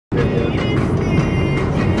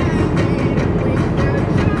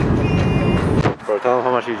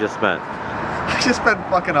you just spent? I just spent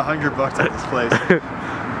fucking $100 at this place.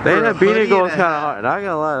 That beanie goes kind of hard. Not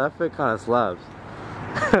gonna lie, that fit kind of slaps.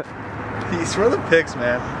 These were the pics,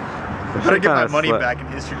 man. I better get my money back in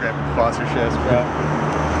Instagram sponsorships, bro.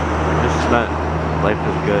 Just spent. Life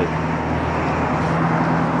is good.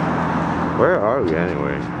 Where are we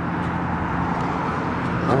anyway?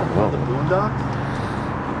 I don't know. The Boondocks?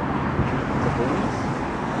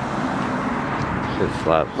 The Shit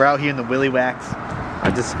slaps. We're out here in the Willy Wax.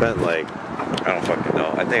 I just spent like, I don't fucking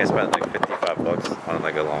know. I think I spent like $55 on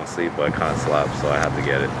like a long sleeve, but it kind of slaps, so I have to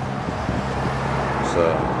get it. So,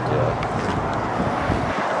 yeah.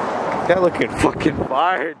 That looking fucking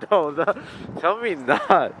fire though. Tell me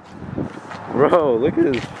not. Bro, look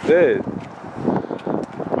at this fit.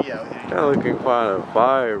 That looking kind of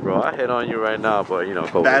fire, bro. I hit on you right now, but you know,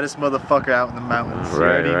 COVID. Baddest motherfucker out in the mountains.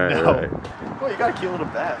 Right. Boy, you got a cute little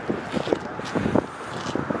bag.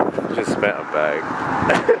 Just spent a bag.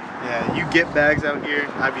 Yeah, you get bags out here,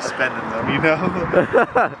 I be spending them, you know?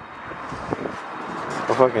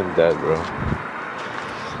 I'm fucking dead, bro.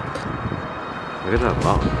 Look at that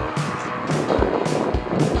mountain, though.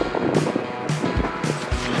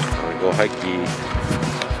 I'm gonna go hiking.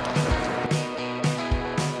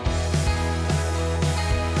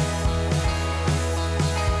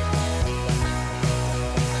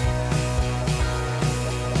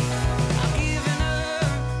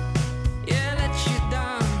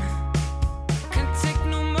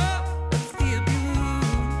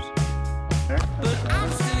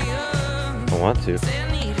 I want to,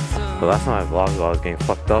 but last time I vlogged, I was getting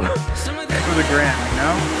fucked up. For the gram, you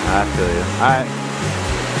know? I feel you. Alright.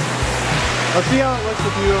 Let's see how it looks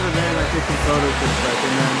with you over there and I take some photos for a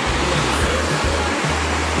second, man.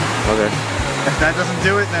 Okay. If that doesn't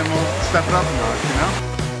do it, then we'll step it up a notch, you know?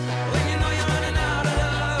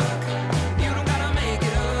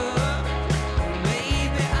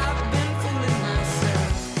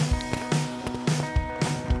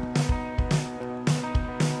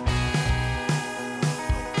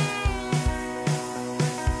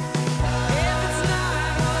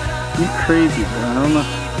 You crazy, bro. I don't know.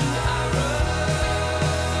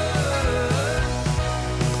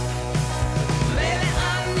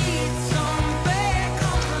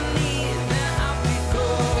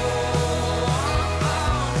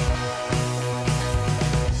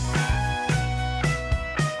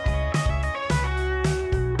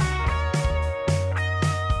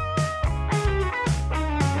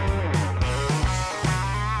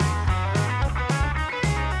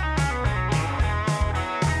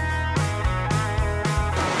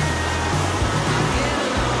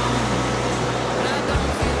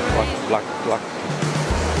 Block.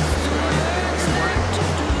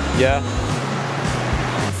 Yeah.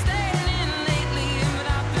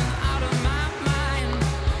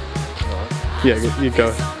 Yeah, you go.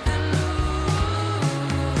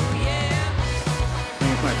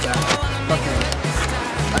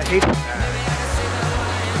 I hate that.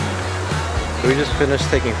 We just finished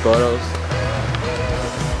taking photos.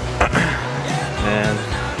 And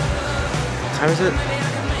what time is it?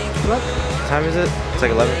 What? What time is it? It's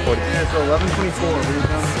like 11:40. Yeah, it's 11:24. We're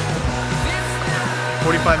done.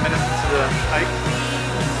 45 minutes into the hike.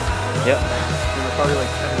 Yep. We're probably like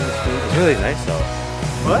 10 minutes deep. It's really nice though.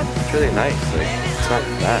 What? It's really nice. Like, it's not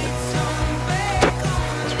bad.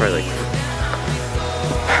 It's probably like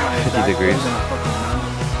 50 degrees.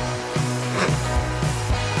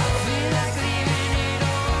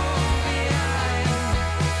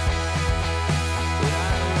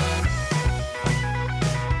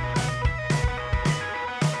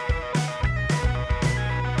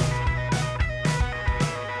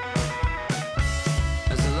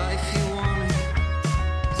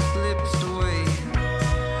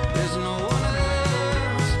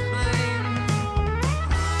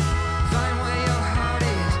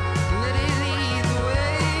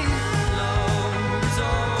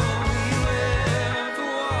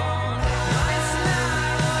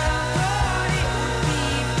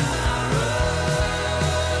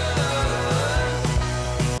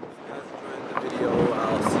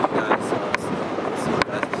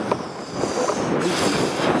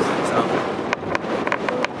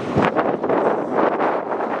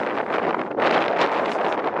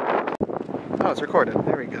 Oh, it's recorded.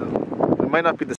 There we go. It might not be the